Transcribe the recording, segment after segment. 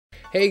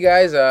Hey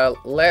guys,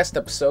 last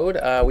episode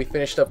we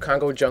finished up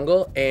Congo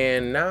Jungle,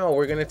 and now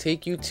we're gonna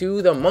take you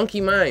to the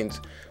monkey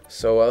mines.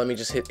 So let me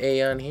just hit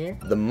A on here.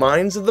 The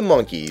mines of the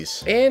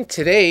monkeys. And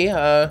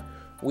today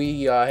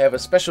we have a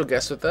special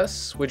guest with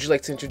us. Would you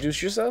like to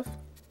introduce yourself?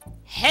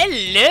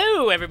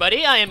 Hello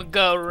everybody, I am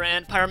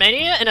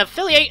GrandPyroMania, an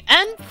affiliate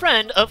and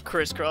friend of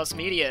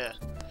ChrisCrossMedia.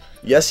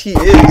 Yes, he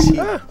is. You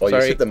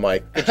sorry. hit the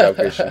mic. Good job,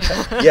 Christian.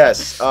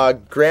 Yes,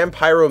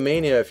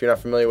 GrandPyroMania, if you're not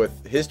familiar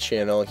with his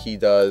channel, he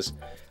does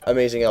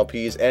amazing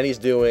LPs, and he's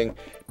doing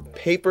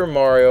Paper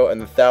Mario and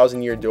the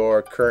 1,000-Year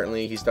Door.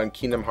 Currently, he's done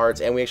Kingdom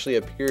Hearts, and we actually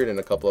appeared in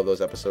a couple of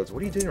those episodes.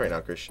 What are you doing right now,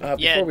 Christian?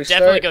 Yeah, Before we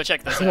definitely start, go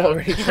check this I'm out.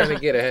 already trying to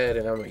get ahead,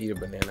 and I'm gonna eat a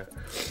banana.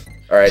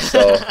 All right,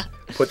 so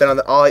put that on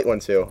the. I'll eat one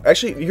too.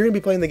 Actually, you're gonna be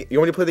playing the. You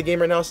want me to play the game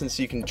right now since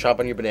you can chop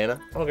on your banana?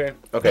 Okay.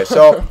 Okay,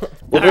 so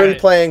we're gonna be Alright.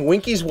 playing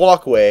Winky's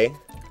Walkway.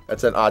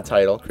 That's an odd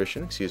title,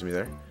 Christian. Excuse me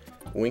there.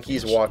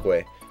 Winky's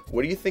Walkway.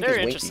 What do you think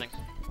Very is Winky? interesting.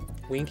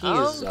 Winky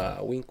is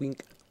wink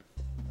wink.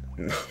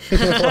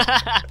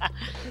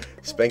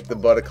 Spank the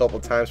butt a couple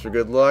times for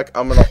good luck.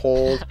 I'm gonna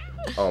hold.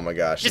 Oh my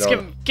gosh. Just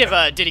no. give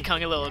Diddy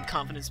Kong a little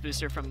confidence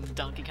booster from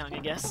Donkey Kong, I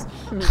guess.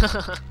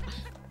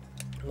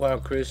 Wow,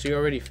 Chris, you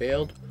already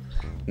failed.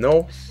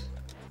 No.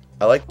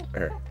 I like.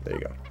 Here, there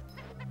you go.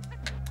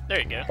 There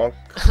you go.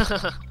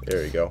 Bonk.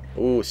 There you go.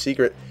 Ooh,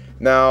 secret.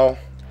 Now,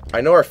 I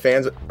know our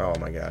fans. Oh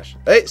my gosh.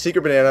 Hey,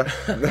 secret banana.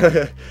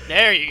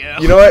 There you go.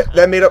 You know what?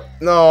 That made up.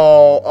 No.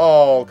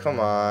 Oh, come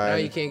Now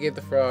you on. can't get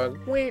the frog.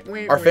 Wait.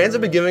 Our fans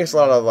have been giving us a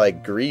lot of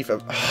like grief.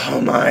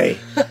 Oh my.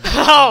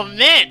 Oh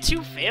man,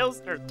 2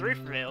 fails or 3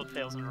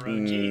 fails in a row.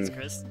 Jeez,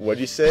 Chris. What'd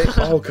you say?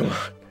 Oh, come on.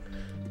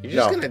 You're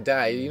just No. gonna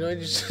die. You know,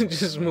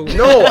 just move.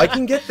 No, I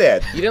can get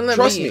that. You didn't let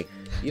Trust me. me.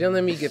 You didn't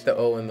let me get the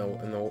O in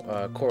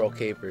the coral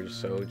capers.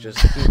 So just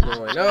keep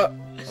going. Oh.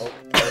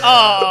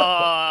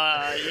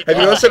 Oh. Have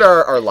you noticed that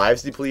our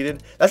lives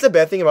depleted? That's the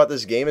bad thing about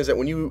this game is that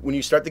when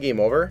you start the game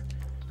over,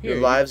 your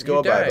Here, lives you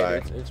go died.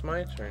 bye-bye. It's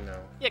my turn now.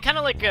 Yeah, kind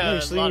of like Yeah,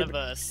 a so lot you- of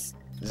us.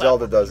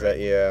 Zelda does that,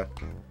 yeah.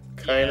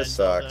 Kind Yeah, of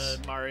sucks.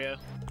 Zelda, Mario.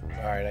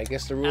 All right, I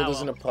guess the rule Oh,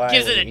 doesn't apply.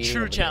 Gives it when a eating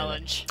true banana.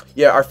 challenge.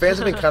 Yeah, our fans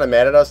have been kind of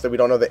mad at us that we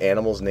don't know the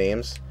animals'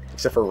 names,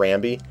 except for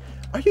Rambi.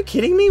 Are you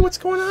kidding me? What's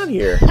going on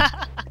here?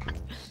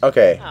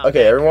 Okay, Oh, okay,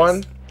 man,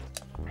 everyone.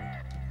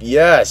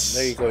 Yes.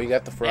 There you go. You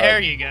got the frog. There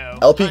you go.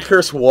 LP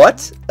curse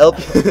what?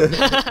 LP.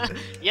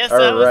 Yes, All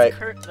that was, right.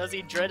 that was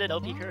the dreaded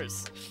LP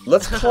curse.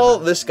 Let's call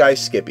this guy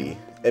Skippy,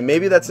 and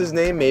maybe that's his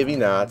name, maybe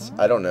not.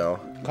 I don't know.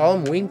 Call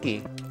him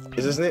Winky.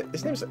 Is his name?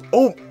 His name's.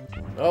 Oh,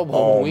 Oh,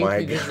 Oh Winky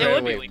my just God. It ran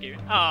would be away. Winky.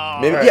 Oh.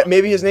 maybe Alright. yeah,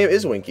 maybe his name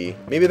is Winky.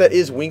 Maybe that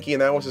is Winky,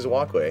 and that was his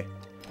walkway.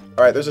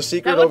 All right, there's a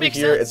secret That would over make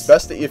here. sense. It's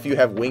best that if you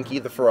have Winky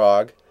the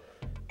frog.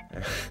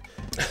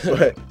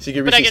 But so you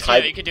can reach But I these guess high.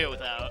 you could do it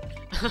without.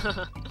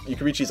 You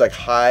can reach these like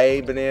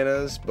high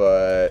bananas,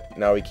 but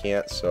now we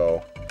can't.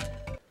 So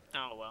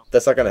Oh well.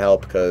 that's not gonna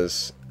help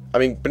because I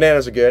mean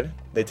bananas are good.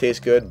 They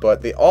taste good,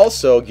 but they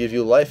also give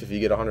you life if you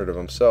get 100 of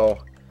them. So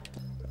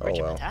oh Rich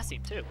in well.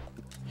 potassium too.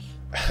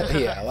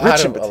 Yeah,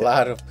 Rich in a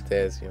lot of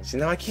potassium. See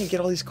now I can't get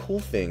all these cool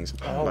things.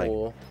 Oh, Oh, my.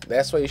 well,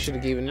 that's why you should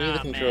have given me Oh, the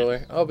man.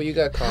 controller. Oh, but you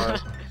got Kong.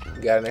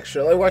 You got an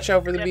extra. Like, watch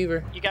out for the Yep,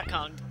 beaver. You got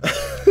Kong.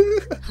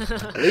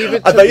 Leave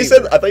it. I to thought you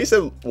said. Beaver. I thought you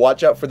said.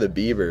 Watch out for the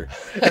BIEBER.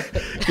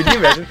 Could you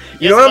imagine? You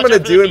Yes, know what I'm watch gonna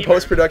out for do the in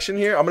post production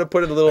here? I'm gonna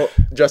put in a little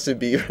Justin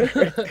Bieber.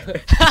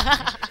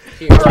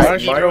 Here, why Alright,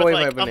 don't you Beaver throw with, away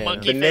like, my a banana?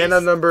 monkey. Banana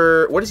face.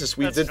 number. What is this?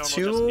 We That's did normal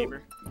Justin 2.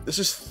 Bieber. This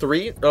is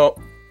 3. No,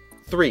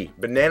 3.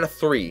 Banana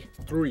 3.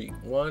 3.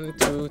 1,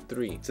 2,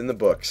 3. It's in the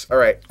books. All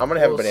right, I'm gonna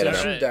have a Oh, banana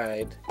since now. you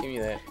died, give me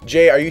that.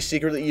 Jay, are you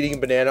secretly eating a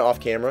banana off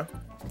camera?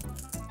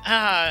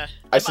 I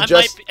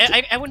suggest-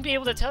 I wouldn't be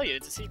able to tell you.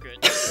 It's a secret.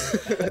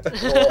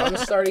 Well, I'm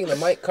starting the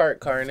Minecart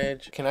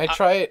Carnage. Can I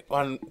try it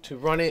to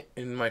run it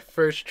in my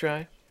first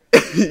try?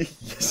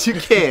 Yes, you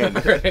can.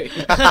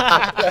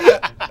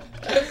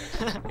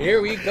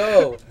 Here we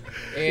go.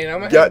 And I'm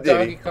gonna Got have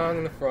Donkey Diddy. Kong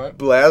in the front.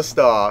 Blast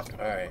off.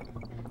 All right.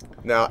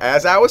 Now,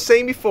 as I was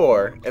saying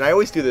before, and I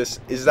always do this,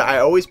 is that I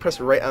always press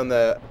right on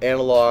the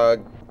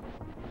analog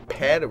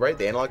pad, right?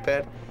 The analog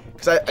pad,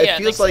 because Yeah, it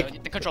feels I think like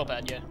so. The control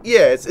pad. Yeah.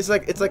 yeah, it's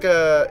like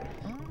a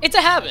It's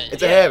a habit.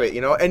 it's a habit, you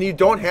know, and you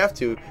don't have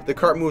to. The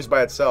cart moves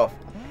by itself.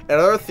 And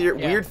another Yeah.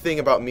 weird thing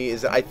about me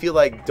is that I feel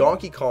like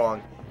Donkey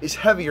Kong is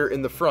heavier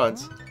in the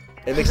front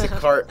and makes the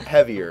cart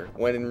heavier,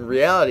 when in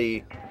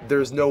reality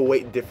there's no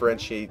weight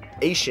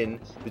differentiation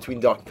between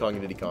Donkey Kong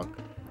and Diddy Kong.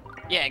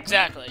 Yeah,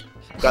 exactly.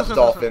 Got the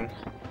dolphin.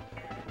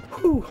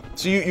 Whew.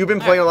 So you've been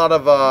playing a lot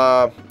of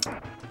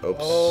oops.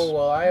 Oh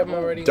well, I am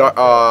already.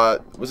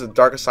 Was it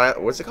Dark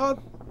Asylum? What's it called?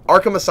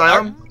 Arkham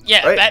Asylum?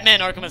 Yeah, right? Batman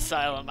Arkham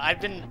Asylum.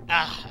 I've been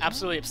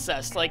absolutely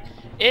obsessed. Like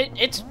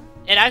it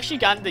actually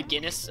got in the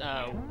Guinness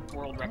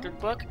World Record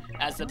book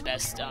as the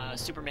best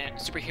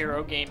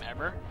superhero game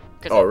ever.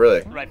 Oh, really?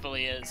 It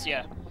rightfully is,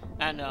 yeah.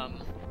 And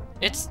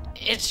it's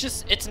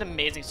an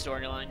amazing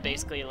storyline.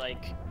 Basically,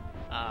 like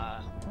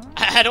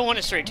I don't want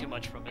to stray too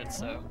much from it,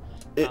 so.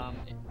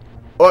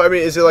 Well, I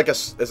mean, is it like a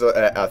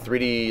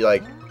 3D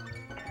like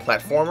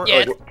platformer?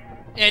 Yeah,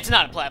 Like, It's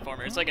not a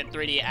platformer. It's like a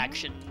 3D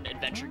action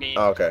adventure game.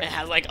 Oh, okay. It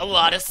has like a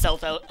lot of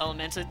stealth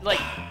elements. Like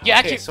you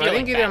actually So feel I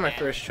didn't like get it on my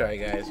Batman. first try,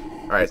 guys.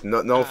 All right,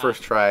 no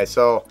first try.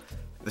 So,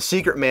 the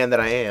secret man that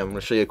I am, I'm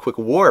gonna show you a quick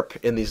warp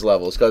in these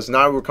levels because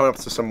now we're coming up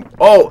to some.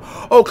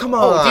 Oh, come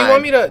on! Oh, do you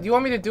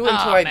want me to do it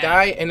until I man.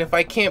 die? And if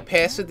I can't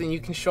pass it, then you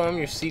can show him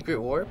your secret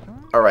warp.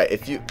 All right,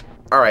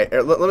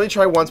 let me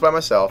try once by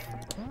myself,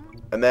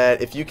 and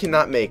then if you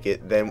cannot make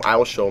it, then I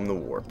will show him the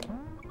warp.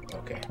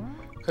 Okay.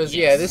 Because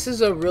yeah, this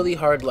is a really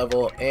hard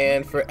level,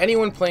 and for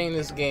anyone playing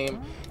this game,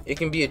 it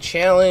can be a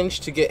challenge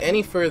to get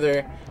any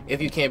further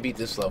if you can't beat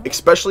this level.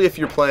 Especially if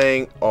you're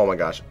playing. Oh my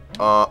gosh.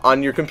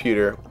 On your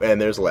computer and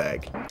there's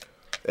lag.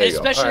 There you go.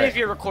 Especially Alright. if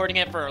you're recording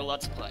it for a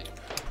Let's Play.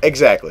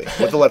 Exactly,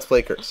 with the Let's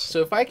Play curse.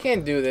 So if I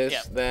can't do this,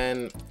 Yeah.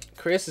 then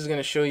Chris is going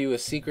to show you a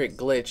secret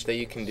glitch that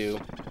you can do.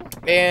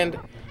 And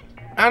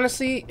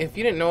honestly, if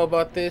you didn't know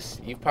about this,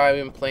 you've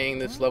probably been playing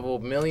this level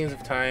millions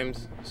of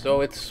times,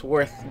 so it's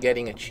worth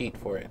getting a cheat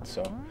for it.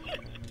 So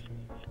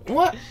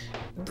what?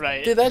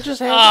 Right. Did that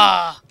just happen?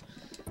 Ah.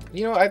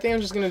 You know, I think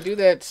I'm just going to do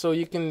that so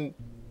you can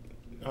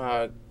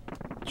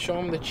show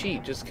him the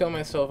cheat. Just kill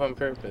myself on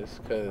purpose,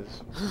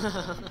 because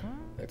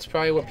that's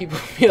probably what people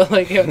feel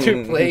like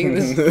after playing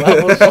this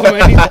level so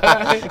many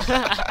times.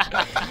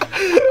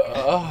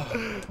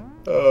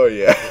 Oh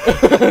yeah.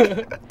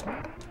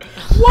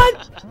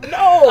 What?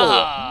 No!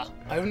 Ah.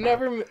 I've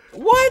never...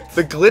 What?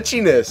 The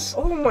glitchiness.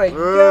 Oh my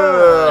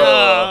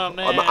god. Oh,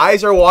 man. My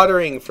eyes are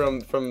watering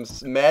from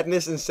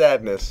madness and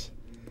sadness.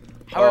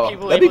 How are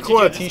people that'd be able cool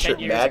to on do a this t-shirt. 10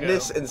 years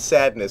Madness ago? and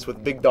sadness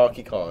with big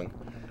Donkey Kong.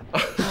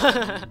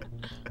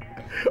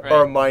 Right.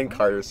 Or a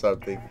minecart or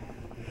something.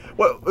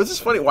 This is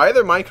funny. Why are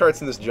there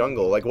minecarts in this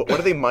jungle? Like, what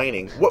are they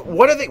mining?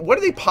 What are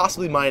they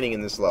possibly mining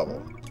in this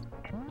level?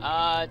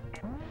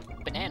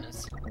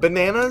 Bananas.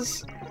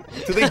 Bananas?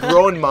 Do they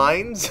grow in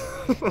mines?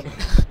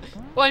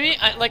 Well, I mean,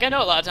 I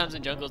know a lot of times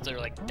in jungles they're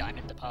like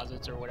diamond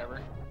deposits or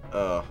whatever.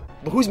 But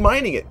who's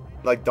mining it?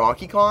 Like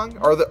Donkey Kong?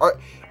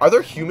 Are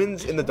there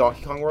humans in the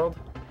Donkey Kong world?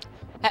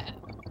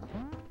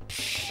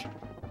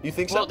 You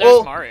think so? Well,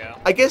 there's Mario.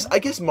 I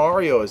guess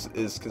Mario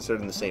is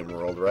considered in the same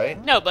world,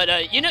 right? No,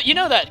 but you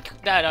know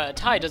that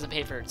Ty doesn't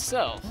pay for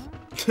itself.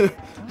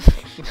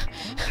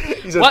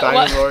 He's a What-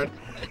 diamond what? lord.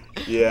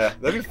 Yeah,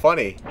 that'd be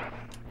funny.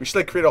 We should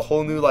like create a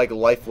whole new like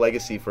life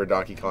legacy for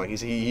Donkey Kong.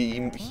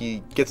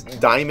 He gets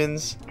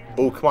diamonds.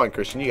 Oh, come on,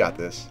 Christian, you got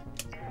this.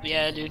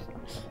 Yeah, dude.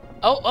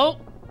 Oh.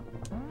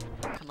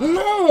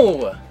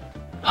 No!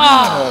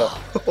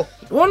 Oh.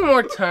 One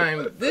more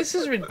time. This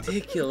is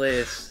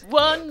ridiculous.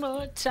 One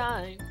more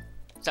time.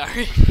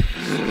 Sorry.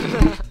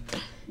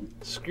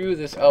 Screw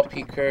this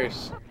LP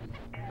curse.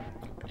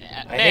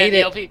 I Man, hate the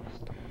it. LP.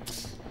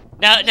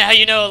 Now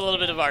you know a little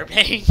bit of our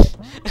pain.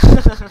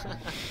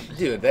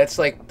 Dude, that's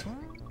like...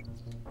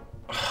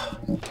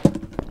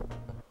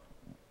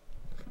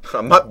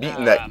 I'm not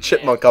beating that man.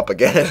 chipmunk up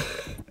again.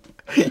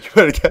 You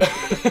better get...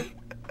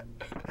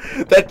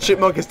 That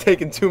chipmunk has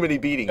taken too many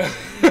beatings.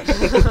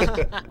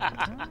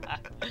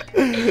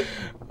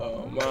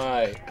 Oh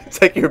my.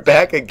 It's like you're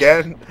back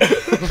again.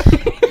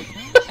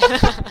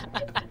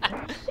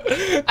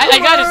 I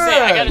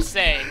gotta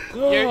say,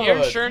 your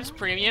God. insurance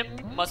premium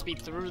must be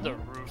through the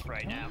roof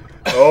right now.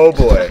 Oh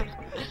boy.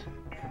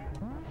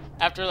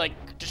 After like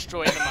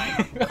destroying the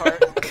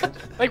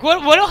minecart. Like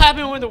what'll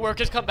happen when the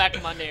workers come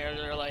back Monday and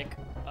they're like,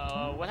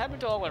 what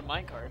happened to all our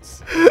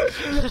minecarts?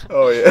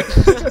 Oh yeah.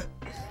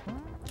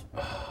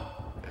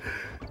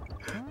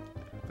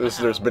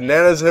 There's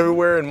bananas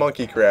everywhere and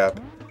monkey crap.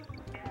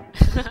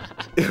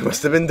 It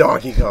must have been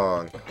Donkey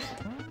Kong.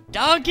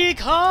 Donkey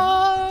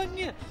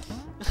Kong!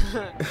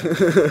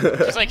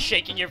 Just like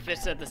shaking your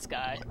fist at the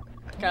sky.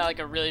 Kind of like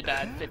a really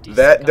bad 50s.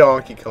 That sitcom.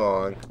 Donkey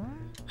Kong.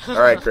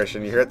 Alright,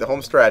 Christian, you're at the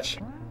home stretch.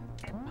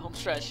 Home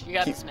stretch. You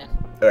got this, man.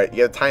 Alright,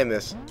 you gotta time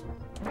this.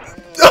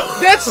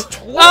 That's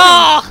twice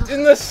Ah!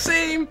 in the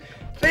same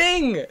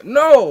thing.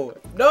 No.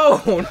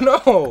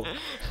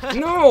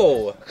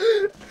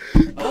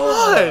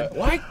 God!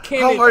 Why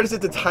can't How it... hard is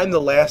it to time the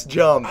last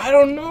jump? I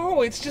don't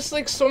know. It's just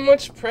like so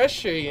much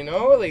pressure, you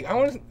know? Like I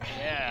want to...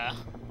 Yeah.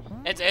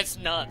 It's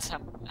nuts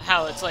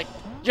how it's like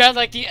you're at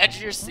like the edge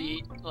of your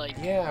seat, like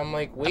Yeah, I'm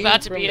like waiting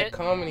About to for him beat to it.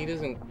 come and he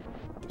doesn't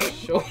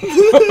show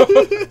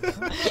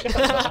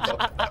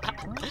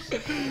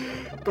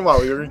Come on,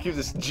 we're gonna keep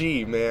this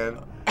G, man.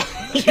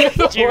 You're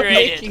the one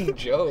G-rated. making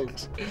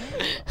jokes.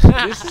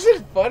 This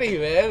isn't funny,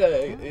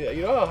 man.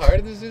 You know how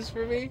hard this is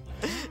for me?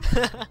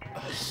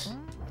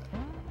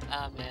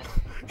 Ah man.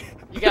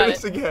 You Do got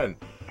this it. again.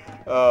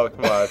 Oh,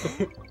 come on.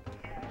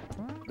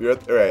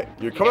 Alright,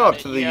 you're coming got up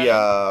it, to you the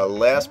got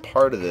last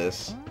part of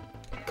this.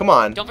 Come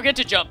on. Don't forget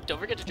to jump. Don't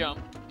forget to jump.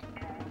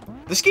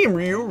 This game,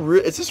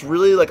 it's just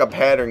really like a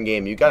pattern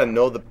game. You gotta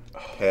know the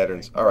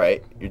patterns.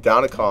 Alright, you're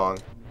down a Kong.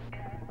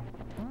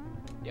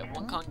 Yeah,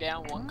 one Kong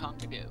down, one Kong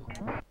to go.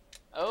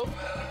 Oh.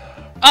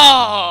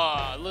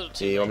 Oh, a little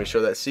too. Hey, you want me to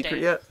show that secret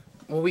Dang. yet?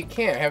 Well, we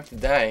can't. I have to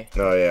die.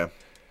 Oh, yeah.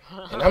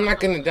 And I'm not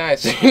gonna die,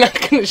 so you're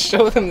not gonna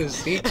show them the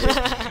secret.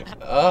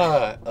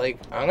 Like,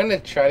 I'm gonna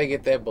try to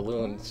get that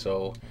balloon,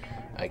 so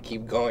I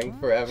keep going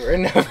forever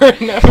and never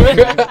and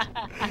never.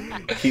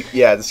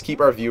 Just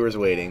keep our viewers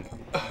waiting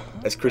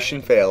as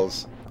Christian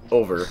fails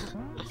over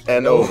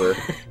and over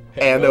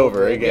and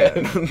over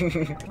again.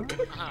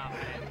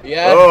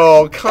 Yeah.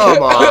 Oh,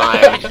 come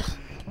on.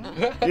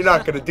 You're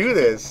not gonna do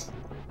this.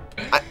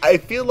 I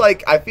feel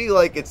like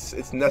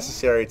it's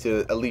necessary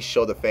to at least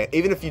show the fan,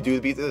 even if you do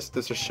beat this,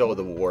 just to show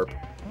the warp,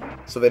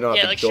 so they don't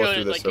have to go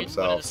through this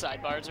themselves. One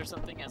of the sidebars or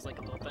something as like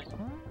a little thing.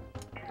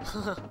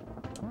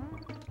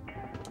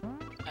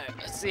 Alright,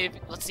 let's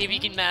see if you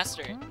can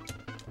master it.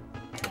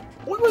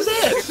 What was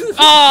that?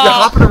 Oh! You're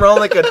hopping around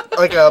like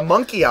a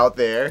monkey out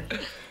there.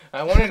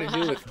 I wanted to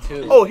do with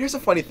 2. Oh, here's a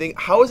funny thing.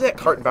 How is that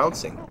cart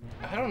bouncing?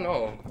 I don't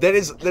know. That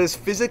is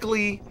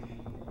physically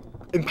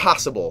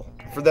impossible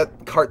for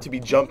that cart to be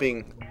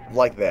jumping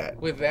like that.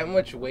 With that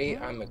much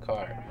weight on the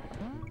car.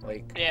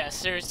 Like. Yeah,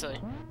 seriously.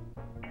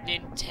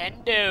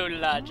 Nintendo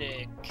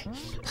logic.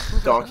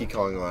 Donkey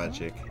Kong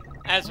logic.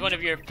 As one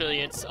of your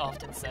affiliates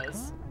often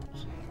says.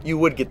 You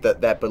would get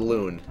that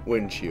balloon,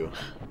 wouldn't you?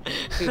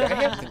 Dude, I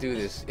have to do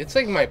this. It's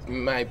like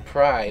my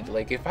pride.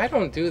 Like, if I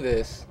don't do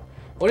this,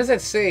 what does that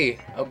say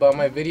about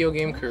my video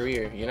game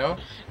career, you know?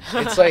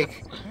 It's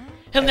like...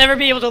 He'll never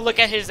be able to look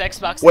at his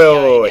Xbox.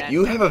 Wait.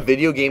 You have a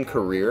video game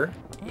career?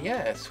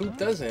 Yes, who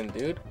doesn't,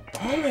 dude?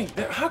 Oh my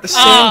god. How the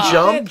same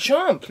jump?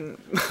 Jump!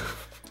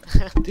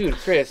 Dude,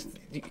 Chris,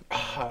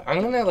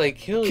 I'm gonna, like,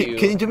 kill you.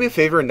 Can you do me a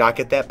favor and not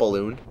get that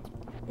balloon?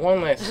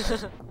 One last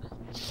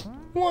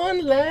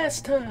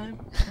time.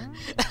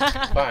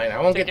 Fine, I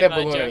won't get that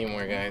balloon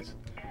anymore, guys.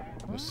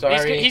 I'm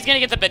sorry. He's gonna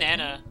get the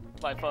banana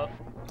by Poe.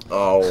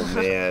 Oh,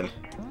 man.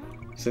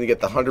 He's gonna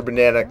get the 100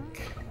 banana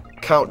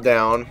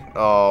countdown.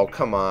 Oh,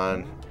 come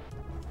on.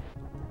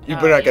 You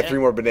better not get 3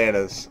 more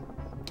bananas.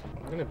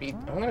 I'm gonna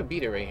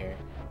beat it right here.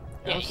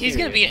 Yeah, he's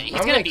gonna beat it. He's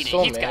I'm gonna like beat it.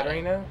 so He's mad got right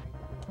it. now.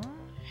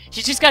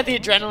 He's just got the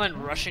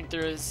adrenaline rushing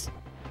through his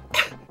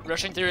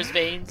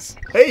veins.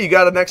 Hey, you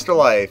got an extra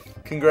life.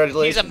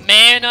 Congratulations. He's a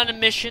man on a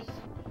mission,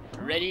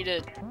 ready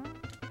to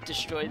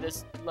destroy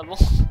this level.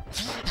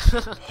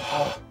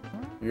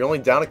 You're only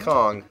down a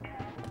Kong.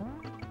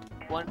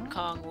 1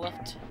 Kong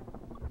left.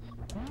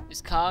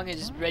 This Kong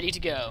is ready to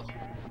go.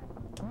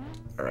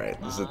 Alright,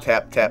 this is a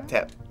tap, tap,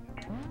 tap.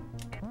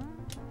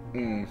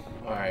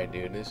 Alright,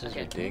 dude, this is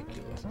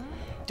ridiculous.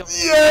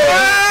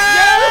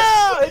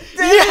 Yes!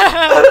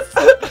 Yes!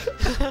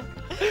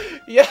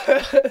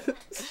 Yes!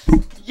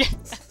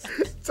 Yes!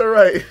 It's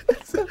alright.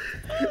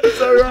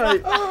 It's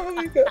alright. Oh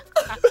my god.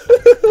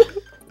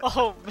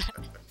 Oh man.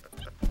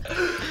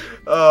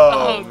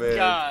 Oh man.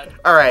 God.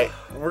 Alright,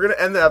 we're gonna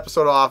end the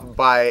episode off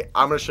by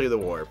I'm gonna show you the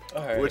warp.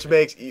 Which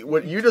makes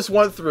what you just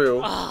went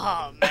through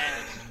Oh man.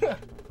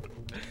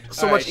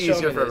 so much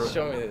easier for everyone.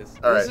 Show me this.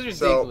 Alright, This is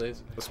ridiculous.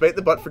 so let's make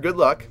the butt for good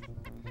luck.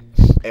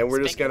 And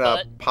we're just Spank the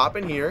gonna butt. pop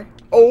in here.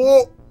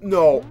 Oh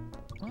no.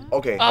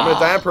 Okay, I'm gonna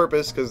die on Ah.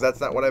 purpose because that's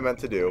not what I meant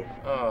to do.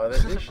 Oh,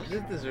 this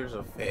deserves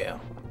a fail.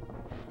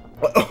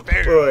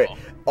 Wait.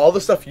 All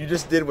the stuff you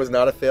just did was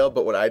not a fail,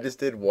 but what I just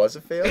did was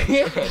a fail?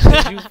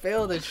 Yeah, you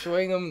failed at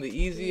showing him the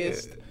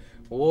easiest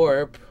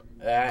warp.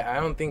 I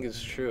don't think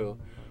it's true.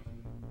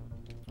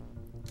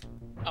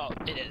 Oh,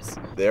 it is.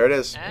 There it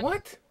is. And-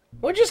 What?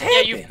 What just Yeah,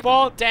 happened? you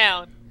fall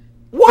down.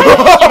 What?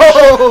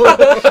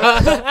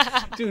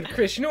 Dude,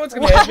 Chris, you know what's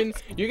gonna happen?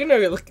 You're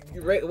gonna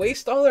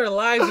waste all our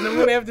lives, and I'm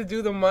gonna have to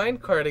do the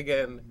minecart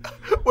again.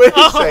 Wait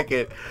a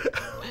second.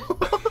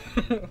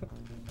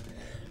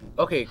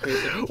 Okay, Chris.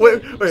 If you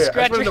Wait.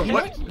 Scratch your you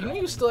know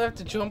you still have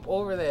to jump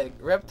over that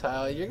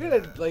reptile. You're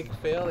gonna like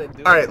fail at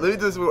doing. All right, let me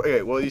do this.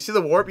 Okay, well, you see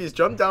the warp? You just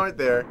jump down right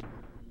there.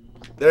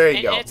 There you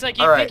And go. it's like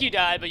you All think right. you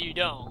died, but you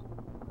don't.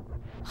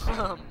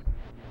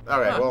 All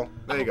right, well,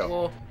 there you go.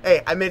 Well,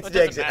 Hey, I made Well,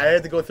 the it doesn't exit. I matter.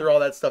 had to go through all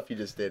that stuff you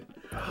just did.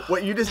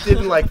 What you just did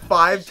in like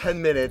 5-10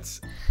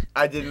 minutes,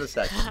 I did in a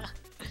second.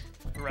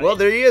 Right. Well,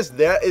 there he is.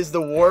 That is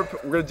the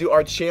warp. We're gonna do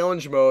our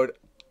challenge mode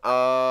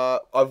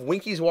of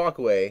Winky's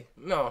Walkway.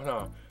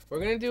 no. We're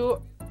gonna do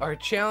our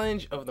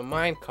challenge of the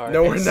minecart.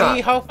 No, and we're not.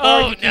 See how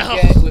far Oh, you can no.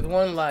 get with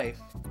 1 life.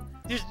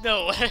 There's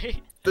no way.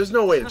 There's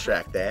no way to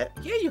track that.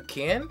 Yeah, you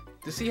can.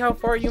 To see how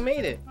far you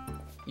made it.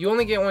 You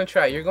only get 1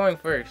 try. You're going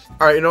first.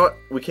 All right, you know what?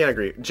 We can't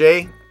agree.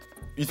 Jay,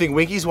 you think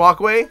Winky's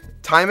Walkway?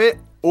 Time it,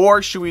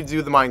 or should we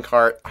do the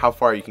minecart? How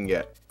far you can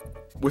get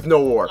with no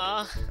warp?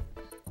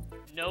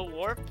 No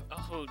warp?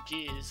 Oh,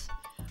 jeez.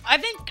 I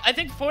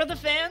think for the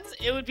fans,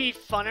 it would be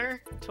funner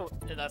to.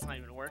 That's not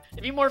even a word.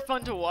 It'd be more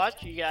fun to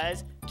watch you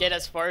guys get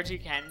as far as you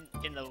can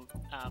in the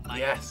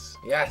minecart.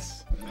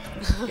 Yes,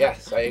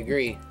 I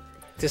agree.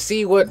 To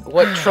see what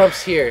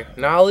trumps here,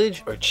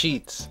 knowledge or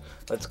cheats.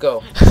 Let's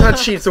go. It's not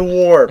cheat, it's a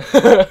warp.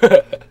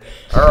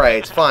 All right,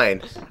 it's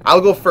fine.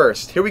 I'll go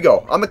first. Here we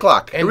go. On the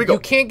clock. Here And we go. you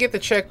can't get the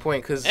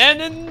checkpoint because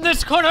And in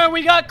this corner,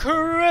 we got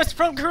Chris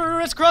from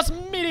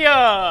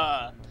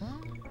ChrisCrossMedia.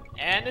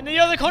 And in the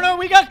other corner,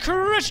 we got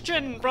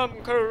Christian from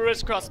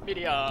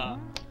ChrisCrossMedia.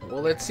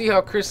 well, let's see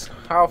how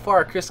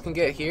far Chris can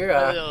get here.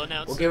 We'll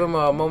announce We'll give him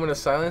a moment of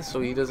silence so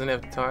he doesn't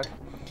have to talk.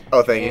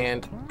 Oh, thank you.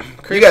 And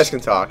You guys can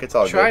talk. It's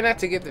all Try good. not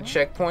to get the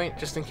checkpoint,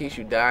 just in case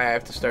you die. I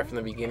have to start from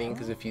the beginning,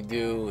 because if you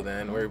do,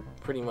 then we're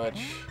pretty much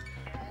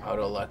out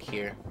of luck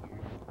here.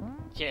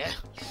 Yeah.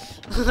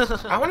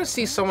 I want to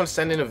see someone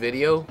send in a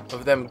video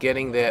of them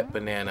getting that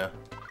banana.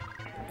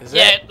 Is that...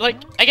 Yeah, like,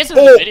 I guess it's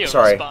a video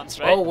response,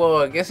 right? Oh, well,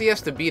 I guess he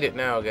has to beat it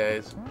now,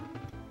 guys.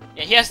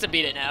 Yeah, he has to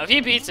beat it now. If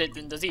he beats it,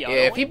 then does he auto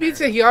Yeah, if he beats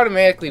it, he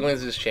automatically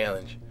wins this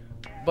challenge.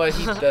 But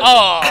he doesn't.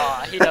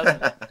 Oh, he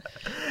doesn't.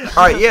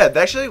 Alright, yeah, that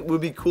actually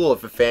would be cool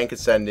if a fan could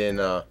send in,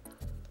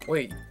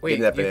 Wait.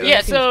 Getting that banana.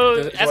 Yeah,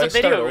 so do as I a start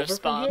video over from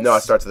response. here? No,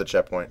 it starts at the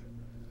checkpoint.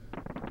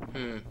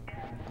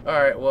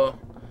 Alright, well,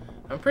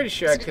 I'm pretty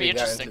sure I This could could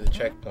have be gotten to the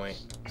checkpoint.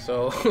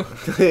 So,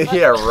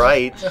 Yeah,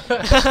 right.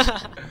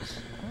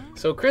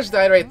 so Chris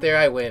died right there.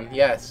 I win.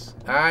 Yes,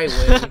 I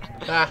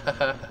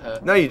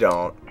win. No, you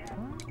don't.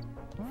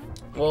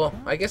 Well,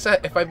 I guess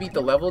if I beat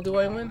the level, do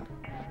I win?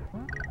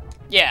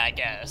 Yeah, I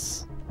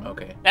guess.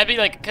 Okay. That'd be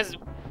like, because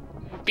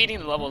beating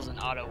the level is an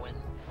auto win.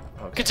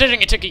 Okay.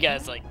 Considering it took you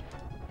guys, like,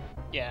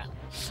 yeah.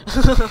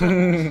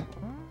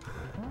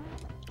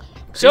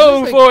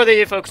 So, for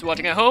the folks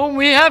watching at home,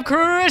 we have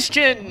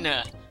Christian!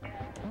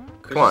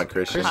 Come on,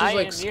 Christian. Chris is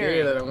like scared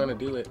Pioneering. that I'm gonna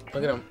do it.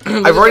 Look at him.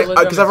 I've already,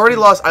 because I've already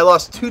lost. I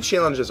lost 2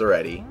 challenges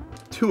already,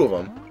 2 of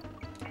them,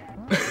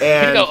 You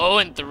and go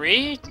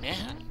 0-3?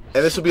 Man.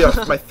 this will be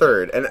my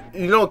 3rd. And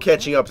you know,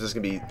 catching up is just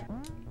gonna be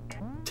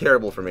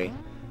terrible for me.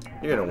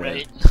 You're gonna win.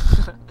 Right.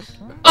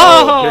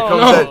 Oh, here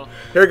comes no. it.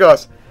 Here it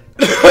goes.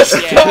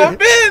 Stop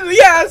it!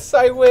 Yes,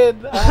 I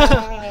win.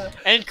 Ah.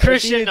 And I beat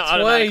Christian it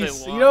automatically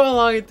twice. won. You know how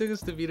long it took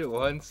us to beat it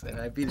once, and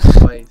I beat it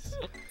twice.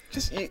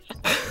 Just Dude,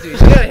 you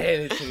gotta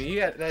hand it to me.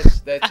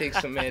 That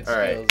takes some mad All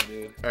right. skills,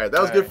 dude. all right.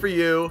 That was good for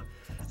you.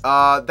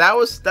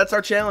 That's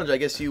our challenge. I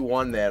guess you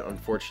won that,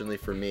 unfortunately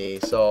for me.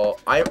 So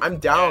I'm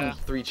down Yeah.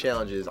 3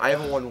 challenges. I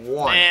haven't won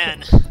 1.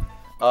 Man.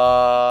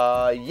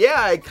 Yeah,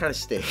 I kind of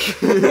stink.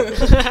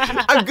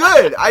 I'm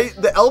good.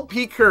 The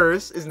LP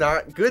curse is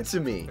not good to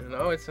me.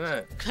 No, it's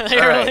not. All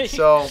Clearly. right,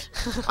 so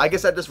I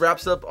guess that just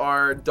wraps up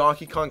our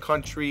Donkey Kong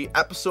Country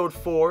episode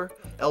 4.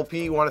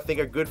 LP, want to thank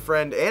our good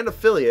friend and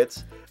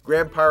affiliates,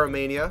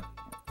 GrandPyroMania.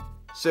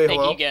 Say Thank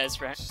hello. you guys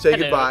for Say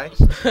hello. goodbye.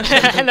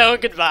 Hello,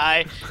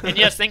 goodbye. And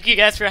yes, thank you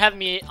guys for having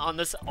me on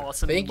this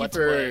awesome Thank you Let's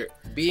for Play.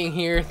 being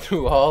here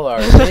through all our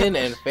win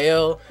and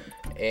fail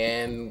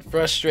and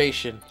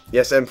frustration.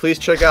 Yes, and please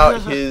check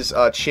out his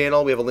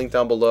channel. We have a link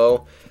down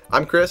below.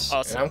 I'm Chris,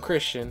 Awesome. And I'm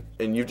Christian.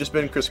 and you've just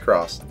been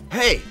ChrisCross.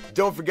 Hey,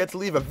 don't forget to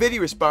leave a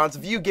video response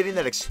of you getting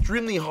that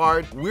extremely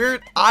hard,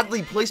 weird,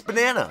 oddly placed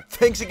banana.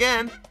 Thanks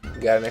again.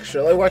 Got an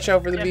extra light. Watch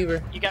out for the Yep,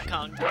 beaver. You got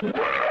Kong.